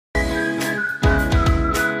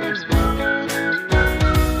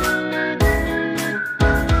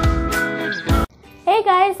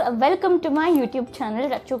Welcome to my YouTube channel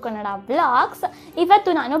Rachchu Kannada vlogs. ಇವತ್ತು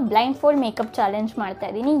ನಾನು blind fold makeup challenge ಮಾಡ್ತಾ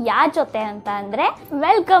ಇದ್ದೀನಿ. ಯಾರ ಜೊತೆ ಅಂತ ಅಂದರೆ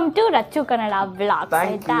welcome to Rachchu Kannada vlogs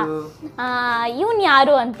ಆಯಿತಾ. ಇವನು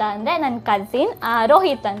ಯಾರು ಅಂತ ಅಂದರೆ ನನ್ನ ಕಸಿನ್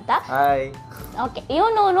ರೋಹಿತ್ ಅಂತ. ಓಕೆ,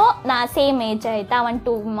 ಇವನು ಸೇಮ್ ಏಜ್ ಆಯಿತಾ,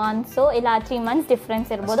 1-2 ಮಂತ್ಸು ಇಲ್ಲ 3 ಮಂತ್ಸ್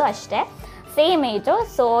ಡಿಫ್ರೆನ್ಸ್ ಇರ್ಬೋದು ಅಷ್ಟೇ, ಸೇಮ್ ಏಜು.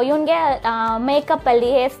 ಸೊ ಇವನಿಗೆ ಮೇಕಪ್ಪಲ್ಲಿ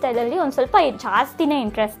ಹೇರ್ ಸ್ಟೈಲಲ್ಲಿ ಒಂದು ಸ್ವಲ್ಪ ಜಾಸ್ತಿನೇ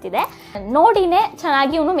ಇಂಟ್ರೆಸ್ಟ್ ಇದೆ. ನೋಡಿನೇ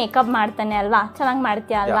ಚೆನ್ನಾಗಿ ಇವನು ಮೇಕಪ್ ಮಾಡ್ತಾನೆ ಅಲ್ವಾ, ಚೆನ್ನಾಗಿ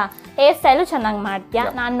ಮಾಡ್ತೀಯ ಅಲ್ವಾ, ಹೇರ್ ಸ್ಟೈಲು ಚೆನ್ನಾಗಿ ಮಾಡ್ತೀಯ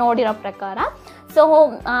ನಾನು ನೋಡಿರೋ ಪ್ರಕಾರ. ಸೊ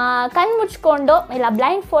ಕಣ್ಣು ಮುಚ್ಕೊಂಡು ಇಲ್ಲ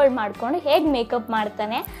ಬ್ಲೈಂಡ್ ಫೋಲ್ಡ್ ಮಾಡ್ಕೊಂಡು ಹೇಗೆ ಮೇಕಪ್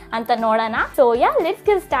ಮಾಡ್ತಾನೆ ಅಂತ ನೋಡೋಣ. So let's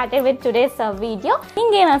get started with today's video.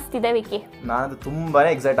 ನಿಂಗೆ ಏನು ಅನಿಸ್ತಿದೆ ವಿಕಿ? ನಾನು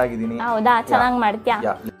ತುಂಬಾನೇ ಎಕ್ಸೈಟ್ ಆಗಿದ್ದೀನಿ. ಹೌದಾ, ಚೆನ್ನಾಗಿ ಮಾಡ್ತೀಯಾ?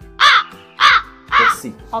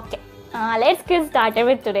 Okay, let's get started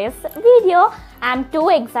with today's video. I'm too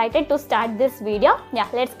excited to start this video. Yeah,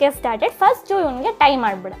 let's get started. First ಇವನಿಗೆ ಟೈ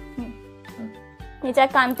ಮಾಡ್ಬಿಡ. ನಿಜ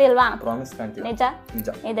ಕಾಣ್ತಿಲ್ವಾ? ಪ್ರಾಮಿಸ್ ಕಾಣ್ತಿಲ್ಲ. ನಿಜ ನಿಜ.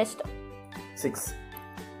 ಇದೆಷ್ಟು? 6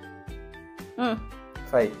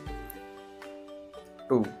 5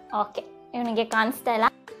 2. ಓಕೆ, ಇವನಿಗೆ ಕಾಣಿಸ್ತಾ ಇಲ್ಲ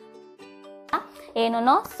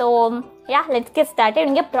ಏನೋ. So let's get started.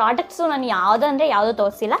 ಇವನಿಗೆ ಪ್ರಾಡಕ್ಟ್ಸು ನಾನು ಯಾವುದು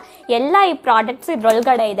ತೋರಿಸಿಲ್ಲ, ಎಲ್ಲ ಈ ಪ್ರಾಡಕ್ಟ್ಸ್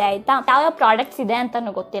ಇದ್ರೊಳಗಡೆ ಇದೆ ಆಯಿತಾ. ಯಾವ್ಯಾವ ಪ್ರಾಡಕ್ಟ್ಸ್ ಇದೆ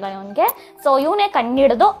ಅಂತಲೂ ಗೊತ್ತಿಲ್ಲ ಇವನಿಗೆ. ಸೊ ಇವನೇ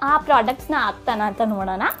ಕಂಡುಹಿಡಿದು ಆ ಪ್ರಾಡಕ್ಟ್ಸ್ನ ಹಾಕ್ತಾನ ಅಂತ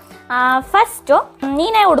ನೋಡೋಣ. ಫಸ್ಟು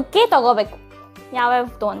ನೀನೇ ಹುಡುಕಿ ತಗೋಬೇಕು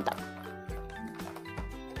ಯಾವ್ಯಾವ್ದು ಅಂತ.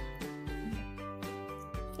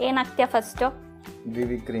 ಏನಾಗ್ತೀಯ ಫಸ್ಟು? ಬಿ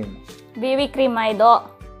ವಿ ಕ್ರೀಮ್ ಇದು.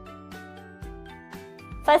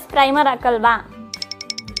 First primer ಹಾಕಲ್ವಾ?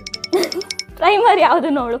 ಪ್ರೈಮರ್ ಯಾವುದು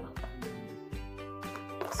ನೋಡು.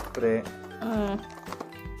 ಸ್ಪ್ರೇ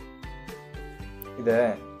ಇದೆ,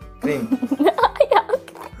 ಕ್ರೀಮ್.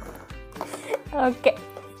 ಓಕೆ,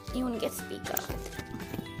 ಇವನಿಗೆ ಸ್ಪೀಕರ್.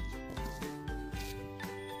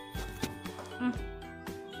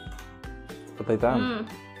 ಗೊತ್ತಾಯ್ತಾ?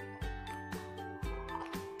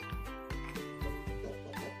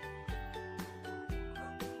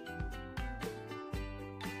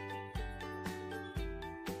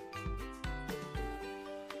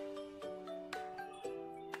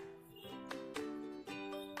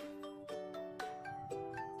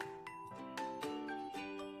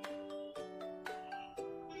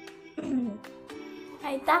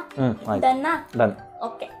 ಆಯ್ತಾ? ಡನ್.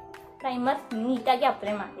 ಓಕೆ, ಪ್ರೈಮರ್ ನೀಟಾಗಿ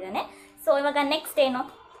ಅಪ್ಲೈ ಮಾಡಿದ್ದಾನೆ. ಸೊ ಇವಾಗ ನೆಕ್ಸ್ಟ್ ಏನು?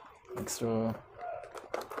 Next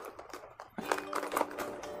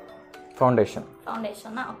foundation.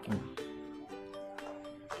 ಓಕೆ.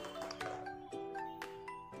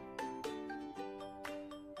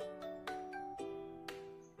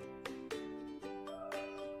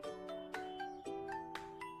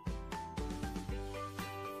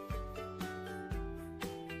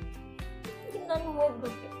 ನಾನು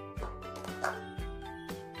ಹೋಗ್ಬಿಟ್ಟು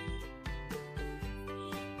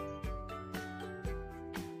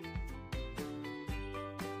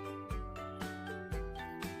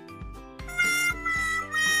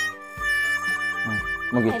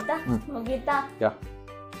ಮುಗೀತಾ?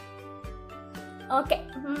 ಓಕೆ,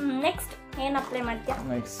 ನೆಕ್ಸ್ಟ್ ಏನು ಅಪ್ಲೈ ಮಾಡ್ತೀಯಾ?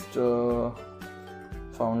 ನೆಕ್ಸ್ಟ್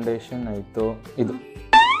ಫೌಂಡೇಶನ್ ಆಯಿತು. ಇದು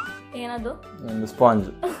ಏನದು? ಒಂದು ಸ್ಪಾಂಜ್.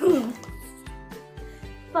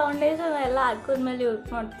 ಫೌಂಡೇಶನ್ ಎಲ್ಲ ಹಾಕಿದ್ಮೇಲೆ ಯೂಸ್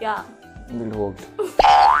ಮಾಡ್ತೀಯಾ? ಇಲ್ಲಿ ಹೋಗಿ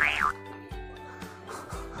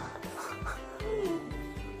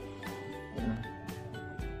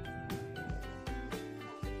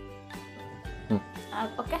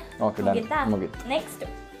ಓಕೆ, ಮುಗೀತು. ನೆಕ್ಸ್ಟ್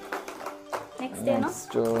ಏನು?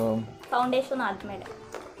 ಫೌಂಡೇಶನ್ ಆದ್ಮೇಲೆ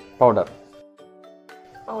ಪೌಡರ್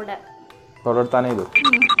ತಾನೇ ಇದು.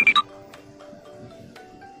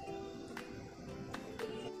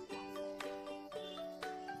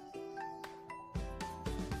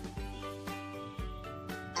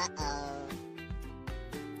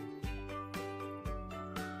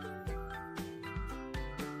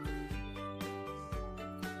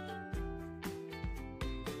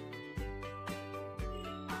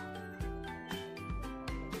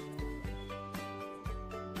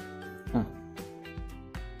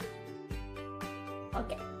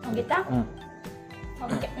 ಓಕೆ, ಮುಗೀತಾ?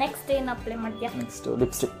 ಓಕೆ, ನೆಕ್ಸ್ಟ್ ಏನು ಅಪ್ಲೈ ಮಾಡ್ತೀಯಾ? Next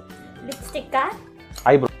lipstick.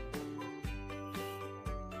 ಐಬ್ರೋ.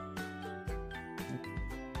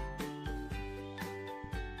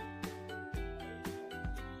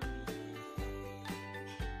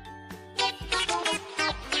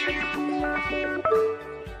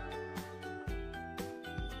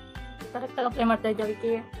 ಕರೆಕ್ಟಾಗಿ ಅಪ್ಲೈ ಮಾಡ್ತಾ ಇದ್ದೆ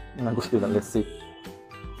ಅದಕ್ಕೆ. ನನಗೆ ಗೊತ್ತಿಲ್ಲ, ಲೆಟ್ಸ್ ಸಿ.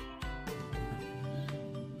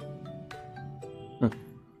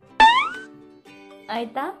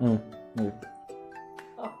 ಆಯ್ತಾ?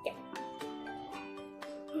 Okay,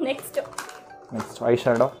 next I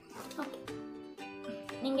shadow. Okay,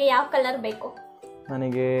 ನಿಮಗೆ ಯಾವ ಕಲರ್ ಬೇಕು?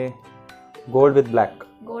 ನನಗೆ gold with black.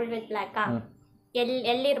 Gold with ಬ್ಲ್ಯಾಕಾ?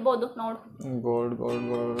 ಎಲ್ಲಿರ್ಬೋದು ನೋಡು.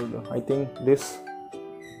 Gold I think this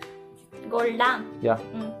ಗೋಲ್ಡಾ? Yeah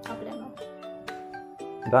apply ಮಾಡು.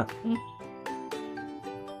 ಇದಾ?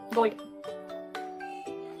 ಗೋಲ್ಡ್.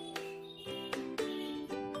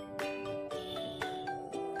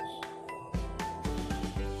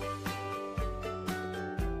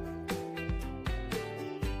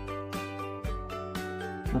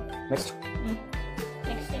 ನೆಕ್ಸ್ಟ್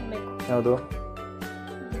ಏನ್ ಬೇಕು? ಯಾವುದು?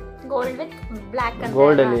 ಗೋಲ್ಡ್ ವಿತ್ ಬ್ಲ್ಯಾಕ್ ಅಂತ.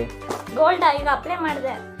 ಗೋಲ್ಡ್ ಅಲ್ಲಿ ಗೋಲ್ಡ್ ಈಗ ಅಪ್ಲೈ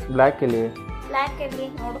ಮಾಡಿದೆ. ಬ್ಲ್ಯಾಕ್ ಅಲ್ಲಿ ಬ್ಲ್ಯಾಕ್ ಅಲ್ಲಿ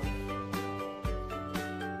ನೋಡು.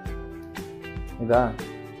 ಇದಾ?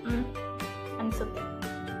 ಅನ್ಸುತ್ತೆ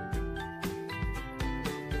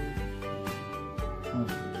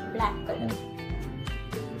ಬ್ಲ್ಯಾಕ್ ಕಲರ್.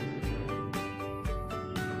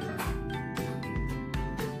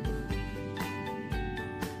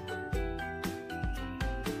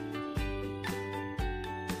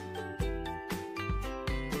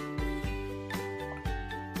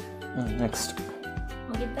 ನೆಕ್ಸ್ಟ್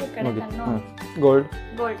ಮುಗಿತಾ? ಈ ಕಡೆ ಕಣ್ಣು. ಗೋಲ್ಡ್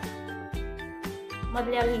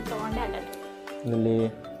ಮೊದಲೇ ಅಲ್ಲಿ ತಗೊಂಡೆ ಅಲ್ಲ. ಇಲ್ಲಿ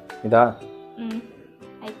ಇದಾ?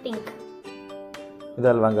 ಐ ಥಿಂಕ್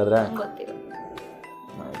ಇದಲ್ವಾ ಹಂಗಾದ್ರೆ? ಗೊತ್ತಿಲ್ಲ.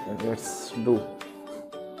 Let's do.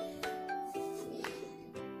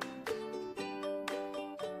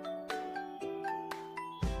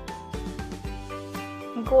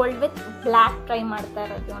 Gold with black try ಮಾಡ್ತಾ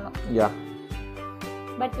ಇರೋದು ಇವನು. ಯಾ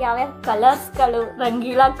ಬಟ್ ಯಾವ್ಯಾವ ಕಲರ್ಸ್ಗಳು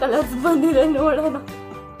ರಂಗೀಲಾ ಕಲರ್ಸ್ ಬಂದಿದೆ ನೋಡೋಣ.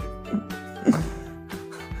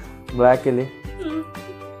 ಬ್ಲ್ಯಾಕ್ ಇಲ್ಲಿ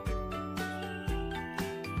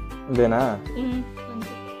ಇದೇನಾ?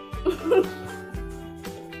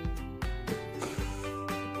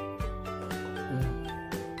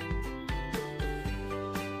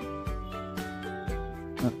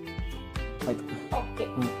 ಓಕೆ.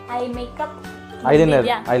 I makeup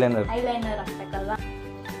eyeliner ಹಾಕ್ಬೇಕಲ್ವಾ?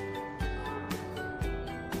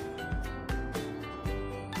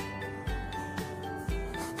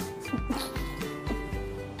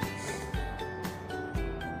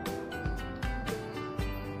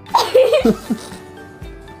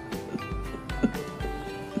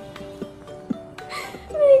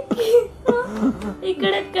 ಈ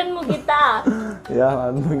ಕಡೆ ಕಣ್ ಮುಗಿತಾ? ಯಾ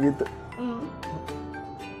ಅದು ಮುಗೀತು.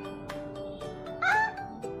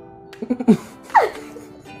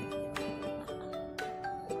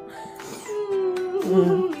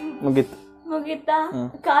 ಮುಗೀತಾ?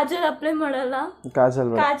 ಕಾಜಲ್ ಅಪ್ಲೈ ಮಾಡಲ್ಲ?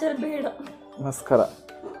 ಕಾಜಲ್ ಬೇಡ.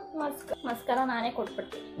 ಮಸ್ಕರ ನಾನೇ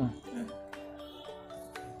ಕೊಟ್ಬಿಡ್ತೀನಿ.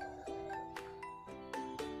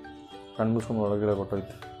 ಕಣ್ಣು ಮುಚ್ಕೊಂಡು ಒಳಗಡೆ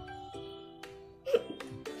ಕೊಟ್ಟೋಯ್ತು.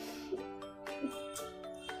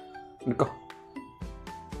 ಇಟ್ಕೋ.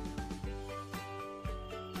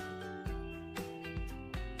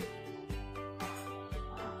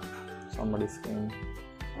 somebody's game.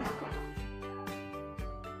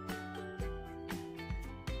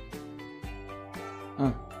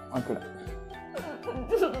 ಆ ಕಡೆ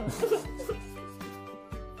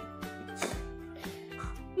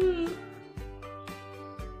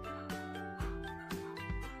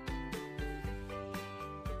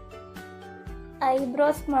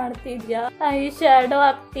ಐಬ್ರೋಸ್ ಮಾಡ್ತಿದ್ಯಾ? I shadow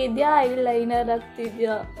ಹಾಕ್ತಿದ್ಯಾ? I liner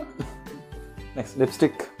ಹಾಕ್ತಿದ್ಯಾ? Next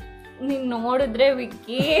lipstick. ನೀನ್ ನೋಡಿದ್ರೆ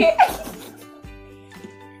ವಿಕ್ಕಿ.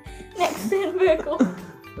 ನೆಕ್ಸ್ಟ್ ಏನ್ ಬೇಕು?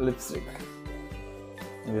 ಲಿಪ್ಸ್ಟಿಕ್.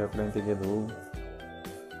 ಇದು ಕಡೆ ತೆಗೆದು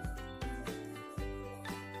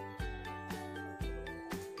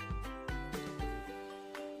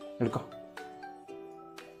ಹಿಡ್ಕೊ.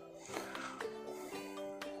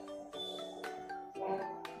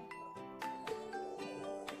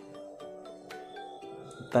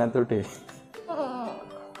 ತುಟಿ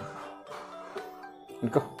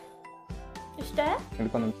ಹಿಡ್ಕೊ. ಇಷ್ಟ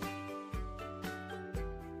ಹಿಡ್ಕೊಂಡು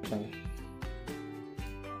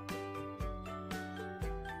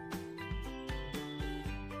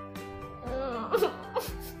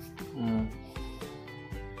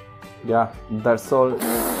Yeah, that's all.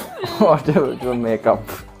 Whatever your makeup.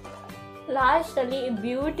 Last ಅಲ್ಲಿ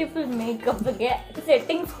ಬ್ಯೂಟಿಫುಲ್ ಮೇಕಪ್ಗೆ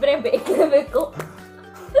ಸೆಟ್ಟಿಂಗ್ ಸ್ಪ್ರೇ ಬೇಕು.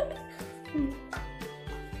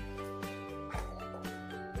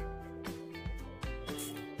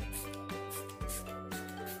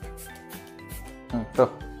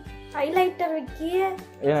 ಹೈಲೈಟರ್ ವಿಕ್ಕಿ.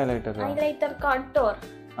 ಏನು ಹೈಲೈಟರ್? ಹೈಲೈಟರ್ ಕಾಂಟೋರ್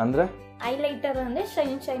ಅಂದ್ರೆ ಹೈಲೈಟರ್ ಅಂದ್ರೆ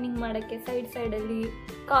ಶೈನಿಂಗ್ ಮಾಡಕ್ಕೆ ಸೈಡ್ ಅಲ್ಲಿ,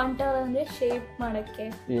 ಕಾಂಟೋರ್ ಅಂದ್ರೆ ಶೇಪ್ ಮಾಡಕ್ಕೆ.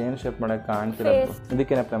 ಏನು ಶೇಪ್ ಮಾಡಕ್ಕೆ ಕಾಣ್ತಿಲ್ಲ.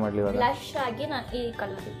 ಇದಕ್ಕೇನು ಅಪ್ಲೈ ಮಾಡ್ಲಿ ಇವಾಗ? ಬ್ಲಶ್ ಆಗಿ ನಾನು ಈ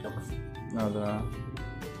ಕಲರ್ ಇಟ್ಟು. ಹೌದಾ?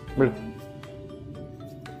 ಬಿಡು.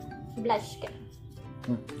 ಬ್ಲಷ್ಗೆ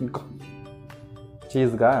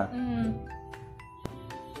ಚೀಸ್ಗಾ?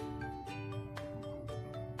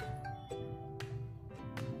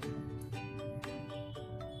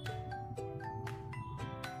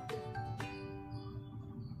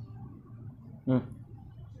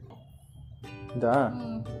 ಇದಾ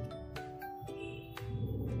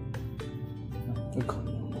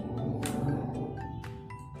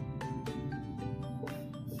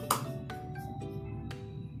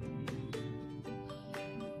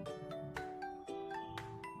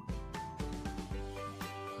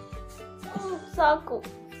ಸಾಕು.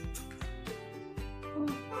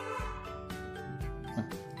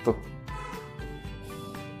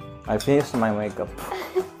 I finished my makeup.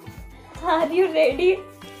 Are you ready?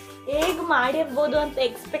 ಹೇಗೆ ಮಾಡಿರ್ಬೋದು ಅಂತ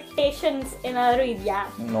ಎಕ್ಸ್ಪೆಕ್ಟೇಷನ್ಸ್ ಏನಾದ್ರು ಇದೆಯಾ?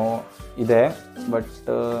 ನೋ ಇದೆ, ಬಟ್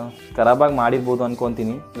ಖರಾಬಾಗಿ ಮಾಡಿರ್ಬೋದು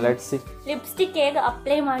ಅನ್ಕೊಂತೀನಿ. Let's see. ಲಿಪ್ಸ್ಟಿಕ್ ಹೇಗೆ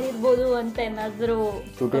ಅಪ್ಲೈ ಮಾಡಿರ್ಬೋದು ಅಂತ ಏನಾದರೂ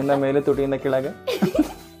ತುಟಿಯಿಂದ ಮೇಲೆ ತುಟಿಯಿಂದ ಕೆಳಗೆ.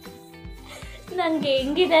 ನನಗೆ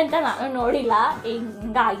ಹೆಂಗಿದೆ ಅಂತ ನಾನು ನೋಡಿಲ್ಲ,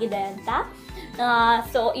 ಹೆಂಗಾಗಿದೆ ಅಂತ.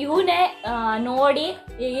 ಸೊ ಇವನೇ ನೋಡಿ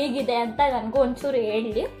ಹೇಗಿದೆ ಅಂತ ನನಗೂ ಒಂಚೂರು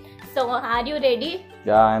ಹೇಳಿ. So are you ready?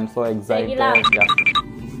 Yeah, I am so excited. ಯಾ.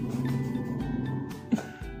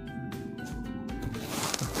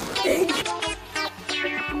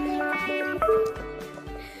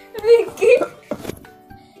 ವಿಕ್ಕಿ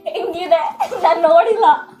ಹೆಂಗಿದೆ ನಾನು ನೋಡಿಲ್ಲ.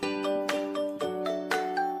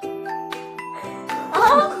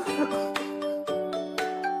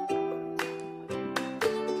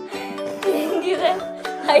 ಹೆಂಗಿದೆ?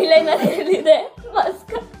 ಐಲೈನರ್ ಎಲ್ಲಿದೆ?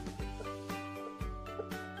 ಮಸ್ಕ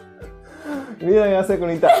ವೀರ ಯಾಸೆ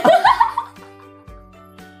ಕುಣಿತ.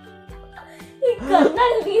 ಈ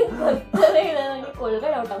ಕಣ್ಣಲ್ಲಿ ನೀರು ಬರ್ತಾನೆ ಇದೆ. ನನಗೆ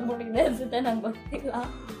ಒಳಗಡೆ ಔಟ್ ಆಗ್ಬಿಟ್ಟಿದೆ ಅನ್ಸುತ್ತೆ, ನಂಗೆ ಗೊತ್ತಿಲ್ಲ.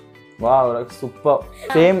 Wow, super.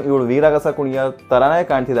 ಸೇಮ್ ಇವಳು ವೀರಗಾಸ ಕುಣಿಯೋ ತರಾನೇ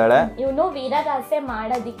ಕಾಣ್ತಿದ್ದಾಳೆ. ಇವನು ವೀರಗಾಸೆ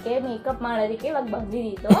ಮಾಡೋದಿಕ್ಕೆ, ಮೇಕಪ್ ಮಾಡೋದಿಕ್ಕೆ ಇವಾಗ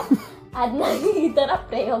ಬಂದಿದ್ದು. ಅದನ್ನ ಈ ಥರ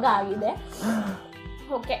ಪ್ರಯೋಗ ಆಗಿದೆ.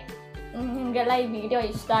 ಓಕೆ, ನಿಮಗೆಲ್ಲ ಈ ವಿಡಿಯೋ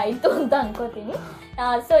ಇಷ್ಟ ಆಯಿತು ಅಂತ ಅನ್ಕೋತೀನಿ.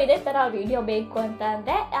 ಸೊ ಇದೇ ಥರ ವಿಡಿಯೋ ಬೇಕು ಅಂತ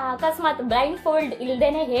ಅಂದರೆ ಅಕಸ್ಮಾತ್ ಬ್ಲೈಂಡ್ ಫೋಲ್ಡ್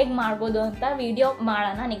ಇಲ್ದೇನೆ ಹೇಗೆ ಮಾಡ್ಬೋದು ಅಂತ ವಿಡಿಯೋ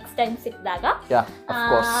ಮಾಡೋಣ ನೆಕ್ಸ್ಟ್ ಟೈಮ್ ಸಿಕ್ಕಿದಾಗ.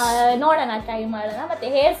 ನೋಡೋಣ, ಟ್ರೈ ಮಾಡೋಣ. ಮತ್ತು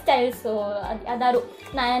ಹೇರ್ ಸ್ಟೈಲ್ಸು ಯಾವ್ದಾದ್ರು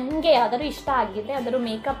ನನಗೆ ಯಾವ್ದಾದ್ರು ಇಷ್ಟ ಆಗಿದ್ರೆ, ಯಾವ್ದಾದ್ರು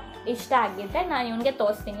ಮೇಕಪ್ ಇಷ್ಟ ಆಗಿದ್ರೆ ನಾನು ಇವನಿಗೆ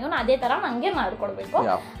ತೋರಿಸ್ತೀನಿ. ಇವನು ಅದೇ ಥರ ನನಗೆ ಮಾಡಿಕೊಡ್ಬೇಕು.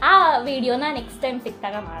 ಆ ವಿಡಿಯೋನ ನೆಕ್ಸ್ಟ್ ಟೈಮ್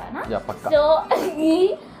ಸಿಕ್ಕಿದಾಗ ಮಾಡೋಣ. ಸೊ ಈ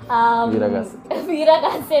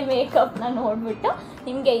ವೀರಗಾಸೆ ಮೇಕಪ್ನ ನೋಡ್ಬಿಟ್ಟು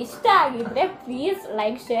ನಿಮಗೆ ಇಷ್ಟ ಆಗಿದ್ರೆ please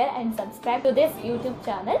like, share and subscribe to this YouTube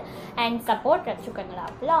channel and support Rachchu Kannada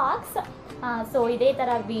vlogs. So ಇದೇ ಥರ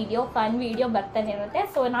ವಿಡಿಯೋ, ಫನ್ ವಿಡಿಯೋ ಬರ್ತಾನೆ ಇರುತ್ತೆ.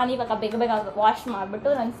 ಸೊ ನಾನಿವಾಗ ಬೇಗ ಬೇಗ ವಾಶ್ ಮಾಡಿಬಿಟ್ಟು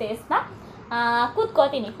ನನ್ನ ಫೇಸ್ನ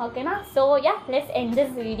ಕೂತ್ಕೋತೀನಿ. ಓಕೆನಾ? So yeah, let's end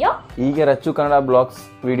this video. ಹೀಗೆ ರಚ್ಚು ಕನ್ನಡ ಬ್ಲಾಗ್ಸ್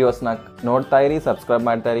ವಿಡಿಯೋಸ್ನ ನೋಡ್ತಾ ಇರಿ, ಸಬ್ಸ್ಕ್ರೈಬ್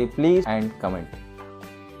ಮಾಡ್ತಾ ಇರಿ please, and comment.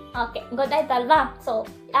 Okay, ಗೊತ್ತಾಯ್ತಲ್ವಾ? So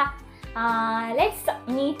yeah, let's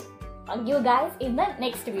meet you guys in the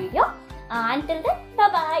next video. Until then,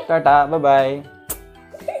 bye bye. Tata, bye bye.